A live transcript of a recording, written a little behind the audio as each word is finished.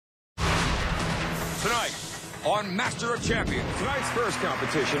Tonight, on Master of Champions, tonight's first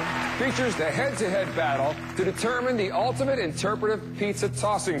competition features the head-to-head battle to determine the ultimate interpretive pizza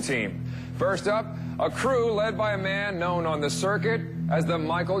tossing team. First up, a crew led by a man known on the circuit as the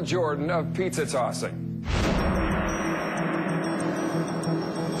Michael Jordan of pizza tossing.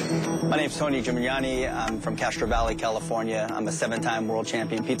 My name's Tony Gimignani. I'm from Castro Valley, California. I'm a 7-time world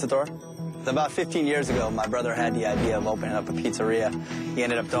champion pizza thrower. About 15 years ago, my brother had the idea of opening up a pizzeria. He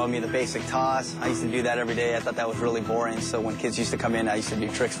ended up throwing me the basic toss. I used to do that every day. I thought that was really boring, so when kids used to come in, I used to do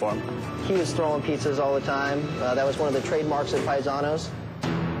tricks for them. He was throwing pizzas all the time. That was one of the trademarks at Paisanos.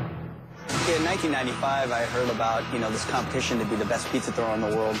 In 1995, I heard about, this competition to be the best pizza thrower in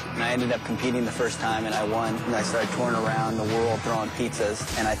the world. And I ended up competing the first time, and I won. And I started touring around the world throwing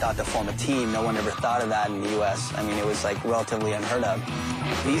pizzas. And I thought to form a team, no one ever thought of that in the U.S. I mean, it was, relatively unheard of.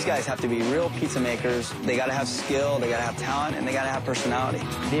 These guys have to be real pizza makers. They got to have skill, they got to have talent, and they got to have personality.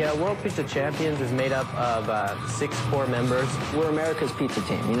 The World Pizza Champions is made up of 6 core members. We're America's pizza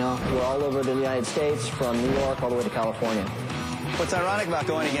team, We're all over the United States, from New York all the way to California. What's ironic about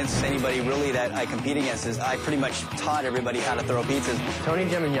going against anybody really that I compete against is I pretty much taught everybody how to throw pizzas. Tony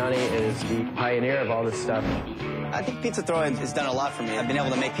Gimignani is the pioneer of all this stuff. I think pizza throwing has done a lot for me. I've been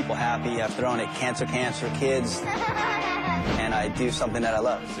able to make people happy. I've thrown at cancer kids, and I do something that I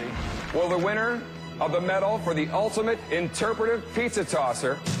love. Well, the winner of the medal for the ultimate interpretive pizza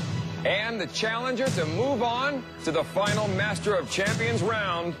tosser and the challenger to move on to the final Master of Champions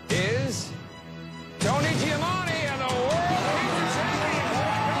round is Tony Gimignani and the World Pizza Champions.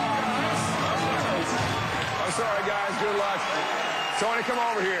 I'm sorry, guys. Good luck. Tony, come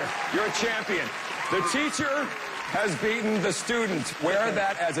over here. You're a champion. The teacher has beaten the student. Wear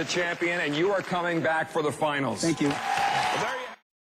that as a champion, and you are coming back for the finals. Thank you. Well, there you